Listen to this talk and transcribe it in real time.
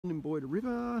Nymboida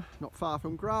River, not far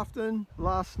from Grafton.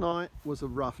 Last night was a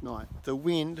rough night. The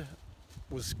wind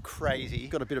was crazy.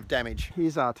 Got a bit of damage.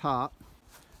 Here's our tarp.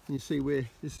 And you see where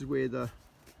this is where the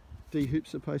D-hoop's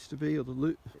supposed to be, or the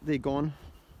loop. They're gone.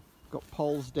 Got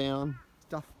poles down,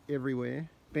 stuff everywhere.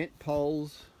 Bent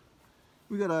poles.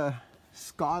 We got a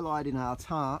skylight in our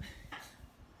tarp.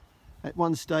 At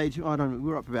one stage, I don't know, we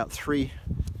were up about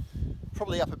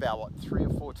probably up about what, 3 or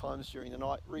 4 times during the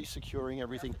night, re-securing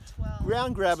everything.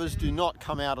 GroundGrabbas do not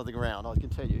come out of the ground, I can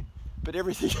tell you, but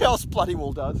everything else bloody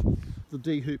well does. The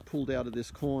D-hoop pulled out of this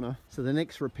corner, so the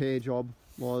next repair job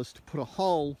was to put a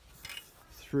hole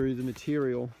through the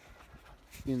material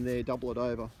in there, double it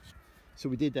over. So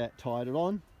we did that, tied it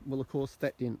on. Well, of course,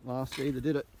 that didn't last either,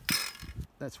 did it?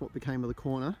 That's what became of the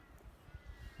corner.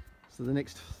 So the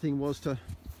next thing was to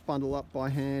bundle up by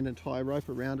hand and tie a rope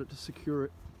around it to secure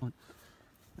it.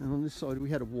 And on this side we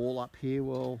had a wall up here.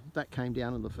 Well, that came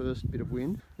down in the first bit of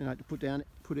wind, and I had to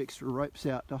put extra ropes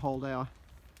out to hold our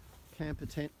camper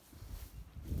tent.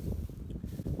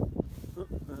 Oh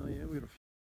yeah, we've got a